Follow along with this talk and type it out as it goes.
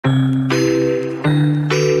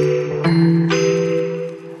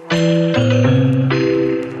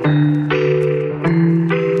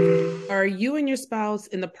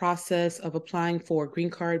process of applying for a green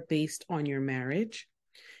card based on your marriage,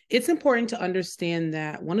 it's important to understand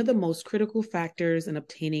that one of the most critical factors in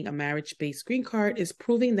obtaining a marriage-based green card is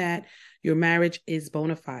proving that your marriage is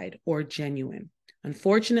bona fide or genuine.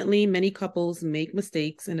 Unfortunately, many couples make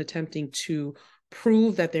mistakes in attempting to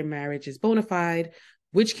prove that their marriage is bona fide,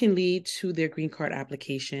 which can lead to their green card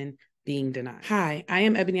application being denied. Hi, I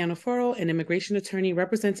am Ebony Anuforo, an immigration attorney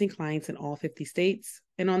representing clients in all 50 states.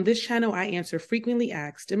 And on this channel, I answer frequently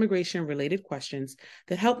asked immigration-related questions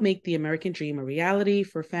that help make the American dream a reality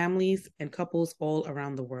for families and couples all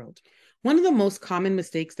around the world. One of the most common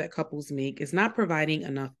mistakes that couples make is not providing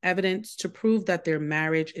enough evidence to prove that their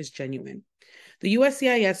marriage is genuine. The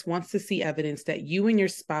USCIS wants to see evidence that you and your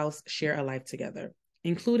spouse share a life together,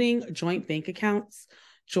 including joint bank accounts,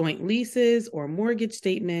 joint leases or mortgage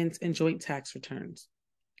statements, and joint tax returns.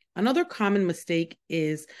 Another common mistake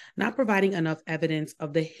is not providing enough evidence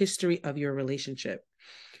of the history of your relationship.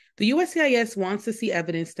 The USCIS wants to see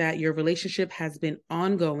evidence that your relationship has been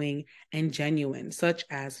ongoing and genuine, such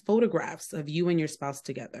as photographs of you and your spouse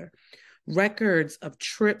together, records of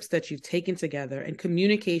trips that you've taken together, and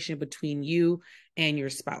communication between you and your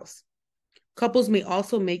spouse. Couples may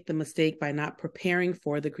also make the mistake by not preparing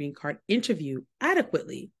for the green card interview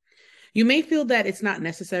adequately. You may feel that it's not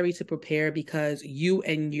necessary to prepare because you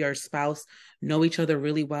and your spouse know each other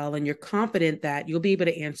really well, and you're confident that you'll be able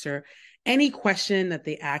to answer any question that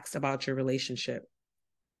they ask about your relationship.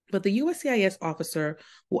 But the USCIS officer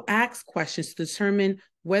will ask questions to determine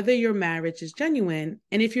whether your marriage is genuine,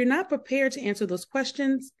 and if you're not prepared to answer those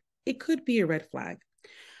questions, it could be a red flag.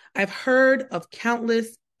 I've heard of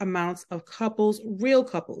countless amounts of couples, real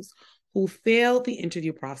couples, who failed the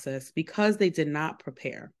interview process because they did not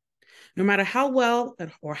prepare. No matter how well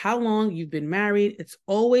or how long you've been married, it's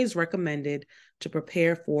always recommended to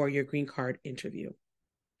prepare for your green card interview.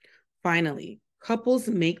 Finally, couples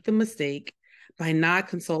make the mistake by not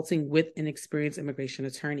consulting with an experienced immigration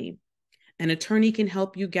attorney. An attorney can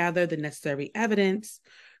help you gather the necessary evidence,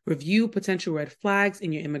 review potential red flags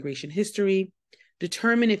in your immigration history,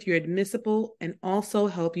 determine if you're admissible, and also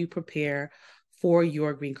help you prepare for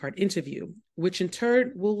your green card interview, which in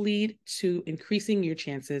turn will lead to increasing your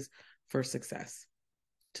chances for success.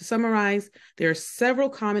 To summarize, there are several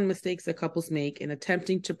common mistakes that couples make in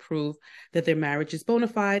attempting to prove that their marriage is bona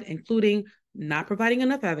fide, including not providing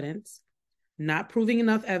enough evidence, not proving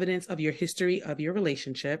enough evidence of your history of your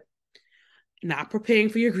relationship, not preparing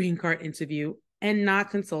for your green card interview, and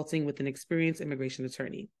not consulting with an experienced immigration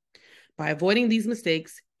attorney. By avoiding these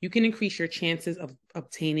mistakes, you can increase your chances of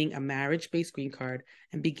obtaining a marriage-based green card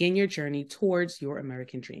and begin your journey towards your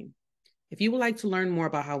American dream. If you would like to learn more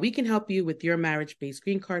about how we can help you with your marriage-based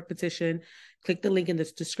green card petition, click the link in the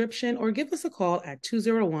description or give us a call at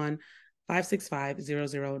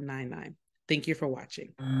 201-565-0099. Thank you for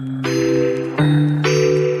watching.